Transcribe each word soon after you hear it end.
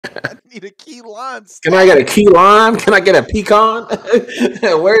I need a key lime. Can I get a key lime? Can I get a pecan?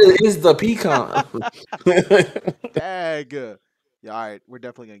 Where is the pecan? Dag. Yeah, all right. We're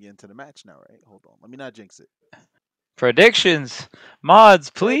definitely going to get into the match now, right? Hold on. Let me not jinx it. Predictions. Mods,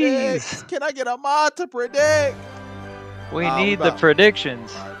 Predicts. please. Can I get a mod to predict? We need the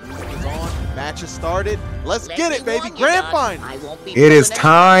predictions. All right, music is on. Match has started. Let's get it, baby. Grand final. It is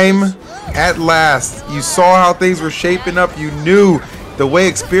time at last. You saw how things were shaping up. You knew the way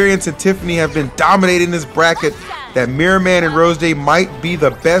Experience and Tiffany have been dominating this bracket that Mirrorman and RoseJ might be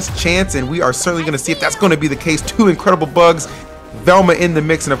the best chance, and we are certainly going to see if that's going to be the case. Two incredible bugs, Velma in the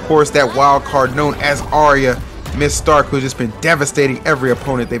mix, and of course that wild card known as Arya, Miss Stark, who's just been devastating every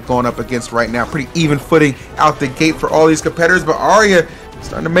opponent they've gone up against right now. Pretty even footing out the gate for all these competitors, but Arya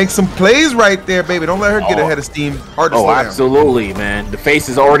starting to make some plays right there, baby. Don't let her get ahead of steam. Hard to slow down. Absolutely, man. The face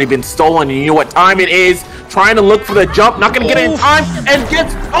has already been stolen, and you know what time it is. Trying to look for the jump, not going to get it in time, and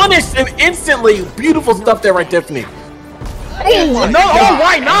gets punished and instantly. Beautiful stuff there, right, Tiffany? Oh, no, oh,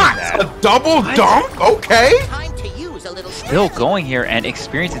 why not? A double dump? Okay. Still going here, and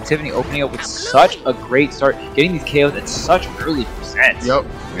Experience and Tiffany opening up with such a great start, getting these KOs at such early percent. Yep.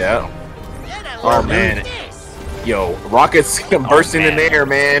 Yeah. Oh, man. Yo, rockets bursting in the air,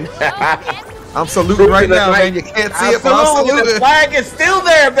 man. I'm saluting right now, man. You can't see it, but I'm saluting. The flag is still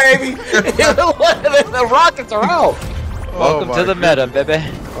there, baby. The rockets are out. Welcome to the meta, baby.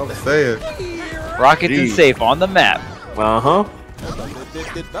 I'm saying. Rockets and safe on the map. Uh-huh.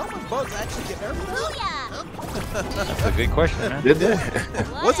 Did Velma's bugs actually get nerfed? That's a good question, man. Did they?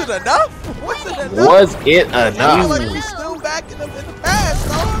 Was it enough? Was it enough? Was it I feel like enough? we still back in the past,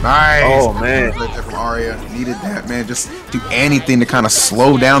 dog. Nice. Oh, man. Right there from Arya. Needed that, man. Just do anything to kind of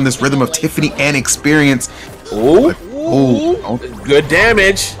slow down this rhythm of Tiffany and Experience. Ooh. Ooh. Good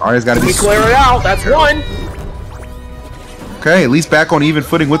damage. Arya's got to be We clear it out. That's one. Okay, at least back on even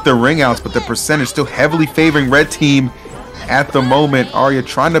footing with the ring outs, but the percentage still heavily favoring red team at the moment. Arya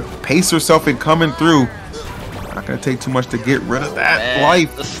trying to pace herself and coming through. Not gonna take too much to get rid of that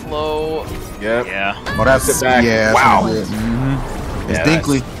life. The slow. Yep. Yeah. Oh, that's back. yeah. Wow. It's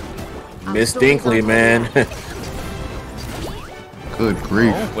Dinkley. Miss Dinkley, man. Good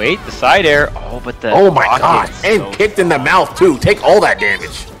grief. Oh, wait, the side air. Oh, but the. Oh my god. rockets, And so- kicked in the mouth too. Take all that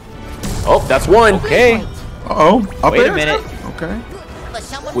damage. Oh, that's one. Okay. Uh-oh. Up Wait there? a minute. Okay.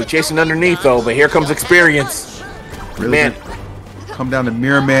 We're chasing underneath though, but here comes Experience. Really Man. good. Come down to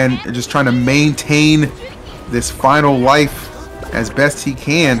Mirrorman and just trying to maintain this final life as best he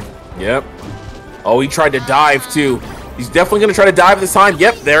can. Yep. Oh, he tried to dive too. He's definitely gonna try to dive this time.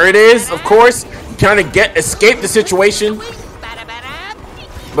 Yep, there it is. Of course, trying to escape the situation.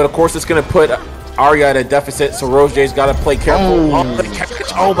 But of course, it's gonna put Arya at a deficit. So RoseJ's got to play careful.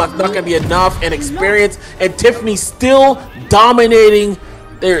 Oh, but not gonna be enough. And Experience and Tiffany still dominating.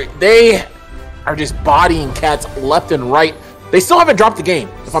 They are just bodying cats left and right. They still haven't dropped the game,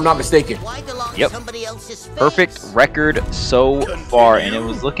 if I'm not mistaken. Yep. Perfect record so far, and it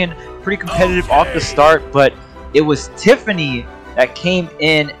was looking pretty competitive off the start, but it was Tiffany that came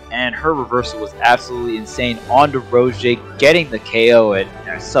in, and her reversal was absolutely insane. On to RoseJ, getting the KO at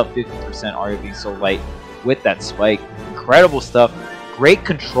sub 50%. Arya being so light with that spike. Incredible stuff. Great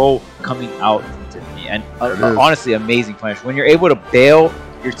control coming out from Tiffany, and honestly, amazing punish. When you're able to bail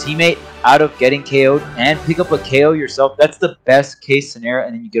your teammate out of getting KO'd and pick up a KO yourself, that's the best case scenario,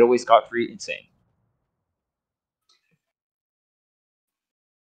 and then you get away scot-free. Insane.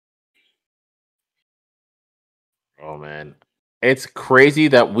 Oh man, it's crazy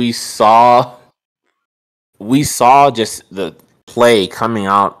that we saw just the play coming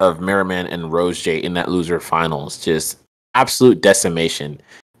out of Mirrorman and RoseJ in that loser finals, just absolute decimation.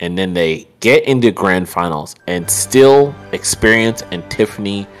 And then they get into grand finals, and still Experience and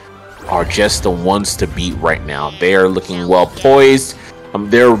Tiffany are just the ones to beat right now. They are looking well poised.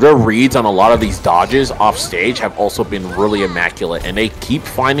 Their reads on a lot of these dodges off stage have also been really immaculate, and they keep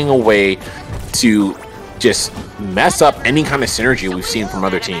finding a way to just mess up any kind of synergy we've seen from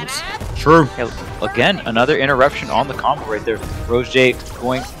other teams. True. Again, another interruption on the combo right there. RoseJ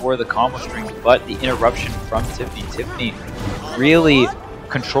going for the combo string, but the interruption from Tiffany. Tiffany really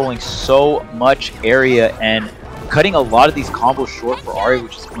controlling so much area and cutting a lot of these combos short for Arya,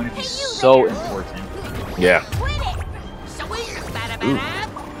 which is going to be so important. Yeah.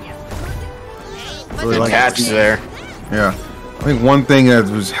 Really Good catch there. Yeah. I think one thing that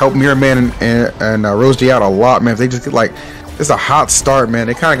was helped Mirrorman and RoseJ out a lot, man. If they just get like, it's a hot start, man.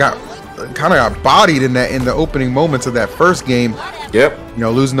 They kind of got bodied in the opening moments of that first game. Yep. You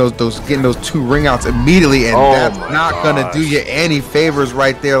know, losing getting those two ring outs immediately, and that's not gonna do you any favors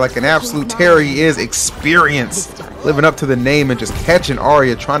right there. Like an absolute terror he is. Experience living up to the name and just catching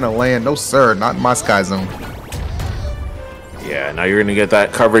Arya trying to land. No, sir, not in my Sky Zone. Yeah, now you're going to get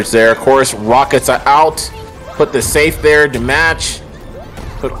that coverage there. Of course, rockets are out. Put the safe there to match.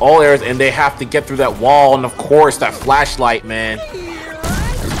 Put all areas, and they have to get through that wall. And, of course, that flashlight, man.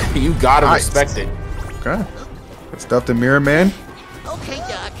 You got to respect it. Okay. Good stuff to Mirrorman. Okay,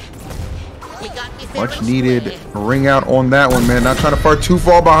 Doc. You got me fair Much and needed square. ring out on that one, man. Not trying to far too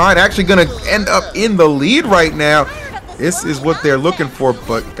far behind. Actually going to end up in the lead right now. This is what they're looking for,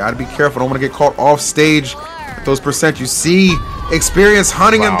 but got to be careful. Don't want to get caught off stage. Those percent, you see Experience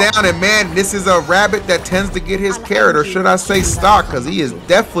hunting him down, and man, this is a rabbit that tends to get his carrot, or should I say stock, because he is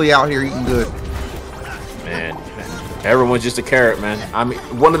definitely out here eating good. Man, everyone's just a carrot, man. I mean,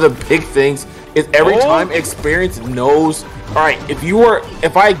 one of the big things is every time Experience knows, all right,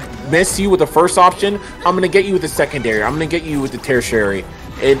 if I miss you with the first option, I'm gonna get you with the secondary, I'm gonna get you with the tertiary.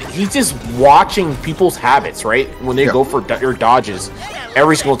 And he's just watching people's habits, right? When they go for your dodges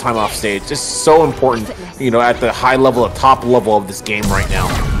every single time off stage. Just so important, you know, at the high level, the top level of this game right now.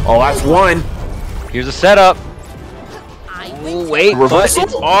 Oh, that's one. Here's a setup. Ooh, wait, but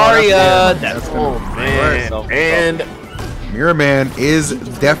it's Arya. That's man. And Mirrorman is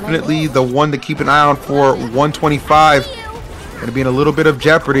definitely the one to keep an eye on for 125. Gonna be in a little bit of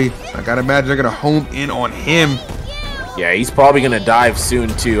jeopardy. I gotta imagine they're gonna home in on him. yeah, he's probably gonna dive soon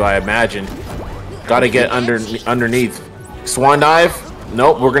too, I imagine. Gotta get underneath. Swan dive?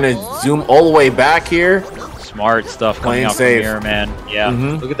 Nope, we're gonna zoom all the way back here. Smart stuff coming Playing out safe. from Mirrorman. Yeah,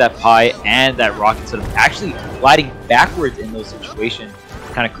 look at that pie and that rocket sort of actually gliding backwards in those situations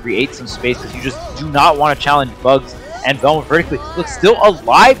to kind of create some space, because you just do not want to challenge Bugs and Velma vertically. Look, still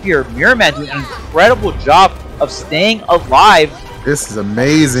alive here. Mirrorman doing an incredible job of staying alive. This is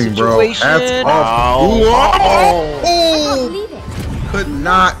amazing, bro. That's Wow. Could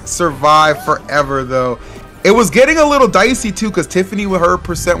not survive forever, though. It was getting a little dicey, too, because Tiffany, with her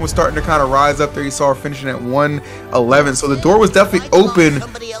percent, was starting to kind of rise up there. You saw her finishing at 111. So the door was definitely open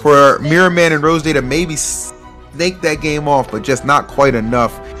for Mirrorman and RoseJ to maybe snake that game off, but just not quite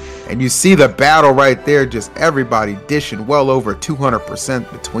enough. And you see the battle right there, just everybody dishing well over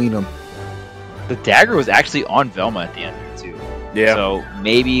 200% between them. The dagger was actually on Velma at the end too. Yeah. So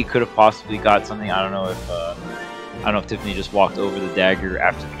maybe could have possibly got something. I don't know if Tiffany just walked over the dagger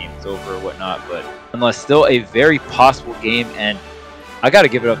after the game was over or whatnot. But nonetheless, still a very possible game. And I got to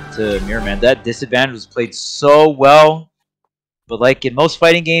give it up to Mirrorman. That disadvantage was played so well. But like in most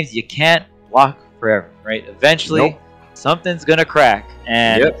fighting games, you can't block forever, right? Eventually, something's gonna crack.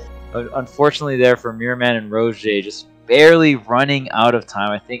 And unfortunately, there for Mirrorman and RoseJ, just barely running out of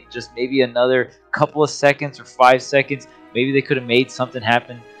time. I think just maybe another couple of seconds or 5 seconds. Maybe they could have made something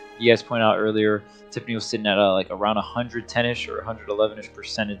happen. You guys pointed out earlier, Tiffany was sitting at like around 110-ish or 111-ish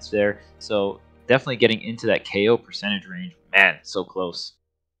percentage there. So definitely getting into that KO percentage range. Man, so close.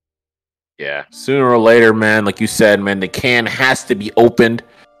 Yeah, sooner or later, man, like you said, man, the can has to be opened.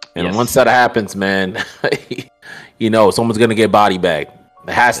 And once that happens, man, you know, someone's going to get body bagged.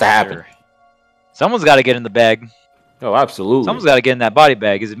 It has to happen. Sure. Someone's got to get in the bag. Oh, absolutely. Someone's got to get in that body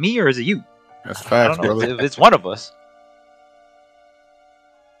bag. Is it me or is it you? That's I facts, don't know. brother. It's one of us.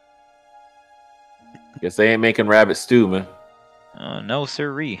 Guess they ain't making rabbit stew, man. No,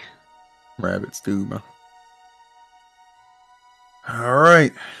 sirree. Rabbit stew, man. All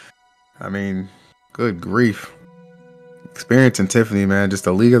right. I mean, good grief. Experience and Tiffany, man, just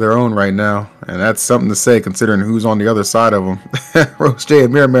a league of their own right now. And that's something to say considering who's on the other side of them. RoseJ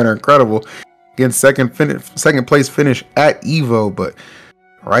and Mirrorman are incredible. Again, second place finish at EVO. But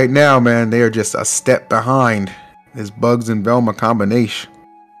right now, man, they are just a step behind this Bugs and Velma combination.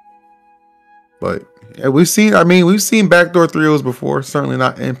 But yeah, we've seen backdoor 3-0s before. Certainly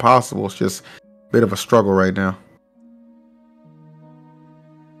not impossible. It's just a bit of a struggle right now.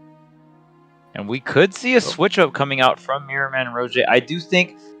 And we could see a switch up coming out from Mirrorman and RoseJ. I do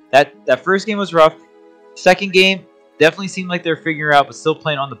think that first game was rough. Second game definitely seemed like they're figuring out, but still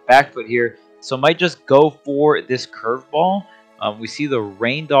playing on the back foot here. So might just go for this curveball. We see the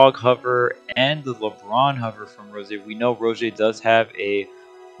Rain Dog hover and the LeBron hover from RoseJ. We know RoseJ does have a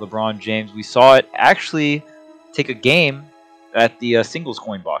LeBron James. We saw it actually take a game at the singles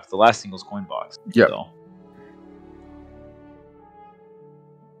coin box, the last singles coin box. Yeah. So.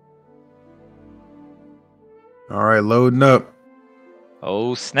 All right, loading up.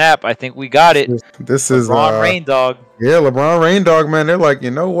 Oh snap! I think we got it. This is LeBron Rain Dog. Yeah, LeBron Rain Dog, man. They're like,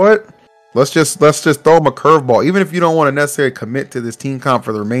 you know what? Let's just throw him a curveball. Even if you don't want to necessarily commit to this team comp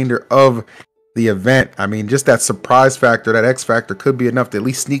for the remainder of the event. I mean, just that surprise factor, that X factor could be enough to at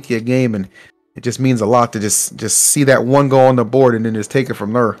least sneak you a game, and it just means a lot to just see that one goal on the board and then just take it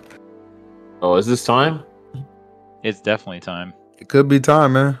from there. Oh, is this time? It's definitely time. It could be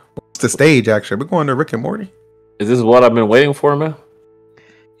time, man. What's the stage, actually? We're going to Rick and Morty. Is this what I've been waiting for, man?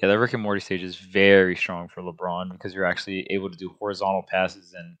 Yeah, the Rick and Morty stage is very strong for LeBron because you're actually able to do horizontal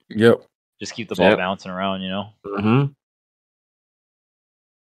passes and just keep the ball bouncing around, you know? Mm-hmm.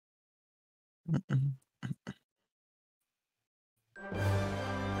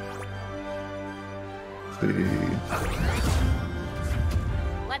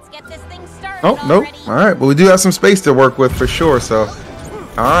 Let's get this thing started. Oh, nope. All right, but we do have some space to work with for sure, so.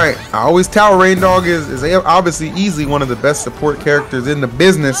 All right, I always tout Rain Dog is obviously easily one of the best support characters in the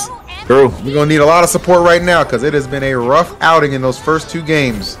business. True. We're going to need a lot of support right now because it has been a rough outing in those first 2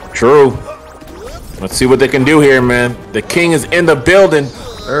 games. True. Let's see what they can do here, man. The king is in the building.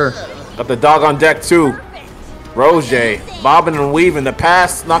 Sure. Got the dog on deck, too. RoseJ, bobbing and weaving. The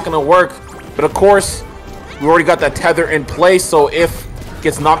pass, not going to work. But, of course, we already got that tether in place, so if it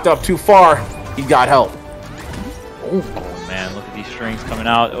gets knocked up too far, he got help. Oh, man, look at these strings coming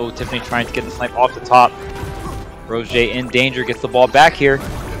out. Oh, Tiffany trying to get the snipe off the top. RoseJ in danger, gets the ball back here.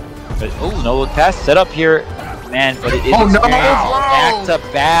 But, oh, no look pass set up here. Man, but it is back to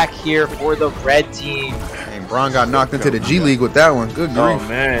back here for the red team. And Braun got knocked into the G League with that one. Good grief. Oh,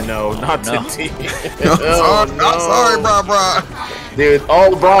 man, no, not the team. I'm sorry, bro. Dude,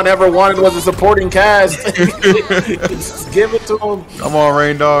 all LeBron ever wanted was a supporting cast. Just give it to him. Come on,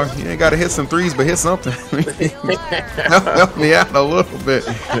 Rain Dog. You ain't got to hit some threes, but hit something. Help me out a little bit.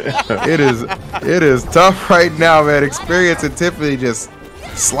 It is tough right now, man. Experience and Tiffany just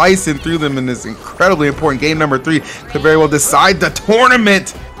slicing through them in this incredibly important game number 3 could very well decide the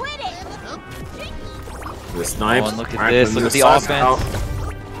tournament. The snipes. Oh, and look at this. Look at the offense.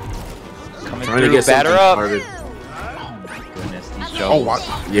 Coming through, batter up. Started. Oh my goodness, these Oh, jokes.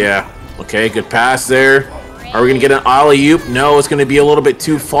 what? Yeah. Okay, good pass there. Are we going to get an alley-oop? No, it's going to be a little bit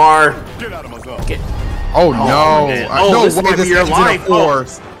too far. Oh, no. Man. No this way might this be your ends in a line. 4.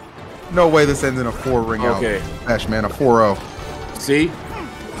 No way this ends in a 4 ring out. Okay. Smash, man, a 4-0. See?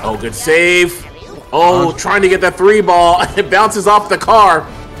 Oh, good save. Oh, trying to get that 3 ball. It bounces off the car.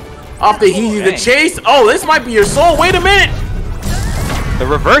 Off the Heezy. The chase. Oh, this might be your soul. Wait a minute. The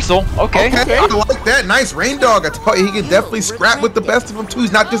reversal. Okay. I like that. Nice Rain Dog. I tell you, he can definitely scrap with the best of them, too.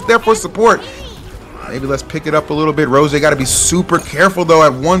 He's not just there for support. Maybe let's pick it up a little bit. RoseJ got to be super careful, though,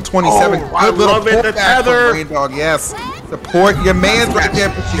 at 127. Oh, I love it. The tether. Rain Dog, yes. Support your man's right there,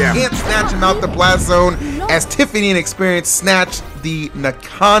 but you can't snatch him out the blast zone as Tiffany and Experience snatch the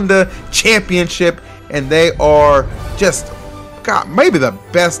NAKANDA championship, and they are just, God, maybe the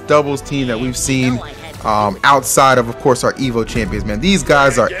best doubles team that we've seen outside of course, our EVO champions, man. These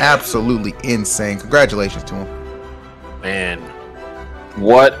guys are absolutely insane. Congratulations to them. Man,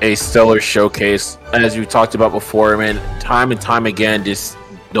 what a stellar showcase. As you talked about before, man, time and time again, just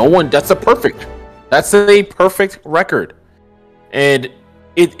no one, that's a perfect record. And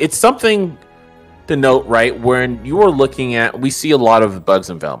it's something to note, right? When you are looking at, we see a lot of bugs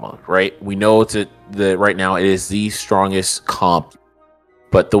in Velma, right? We know right now it is the strongest comp,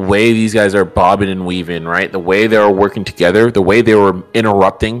 but the way these guys are bobbing and weaving, right? The way they are working together, the way they were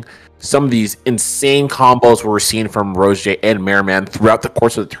interrupting some of these insane combos we're seeing from RoseJ and Mirrorman throughout the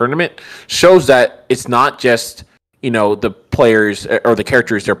course of the tournament shows that it's not just, the players or the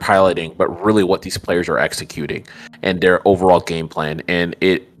characters they're piloting, but really what these players are executing and their overall game plan, and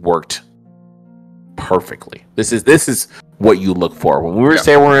it worked perfectly. This is what you look for when we were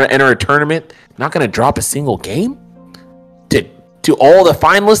saying we're going to enter a tournament. Not going to drop a single game to all the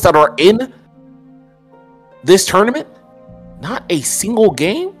finalists that are in this tournament. Not a single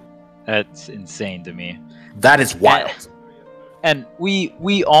game. That's insane to me. That is wild. And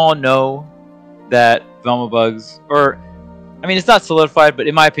we all know that Velma Bugs, it's not solidified, but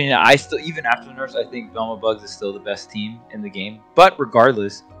in my opinion, I still, even after the nerfs, I think Velma Bugs is still the best team in the game. But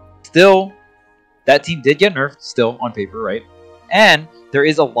regardless, still, that team did get nerfed, still on paper, right? And there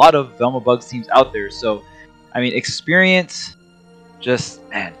is a lot of Velma Bugs teams out there. So, Experience,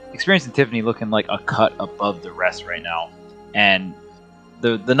 Experience and Tiffany looking like a cut above the rest right now. And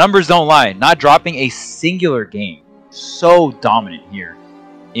the numbers don't lie. Not dropping a singular game. So dominant here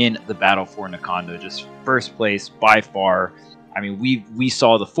in the battle for NAKANDA. Just first place by far. We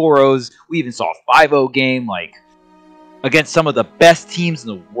saw the 4-0s. We even saw a 5-0 game, against some of the best teams in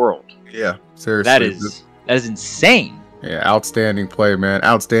the world. Yeah, seriously. That is insane. Yeah, outstanding play, man.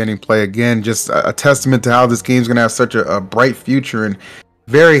 Outstanding play again. Just a testament to how this game's gonna have such a bright future, and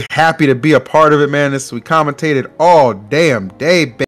very happy to be a part of it, man. We commentated all damn day.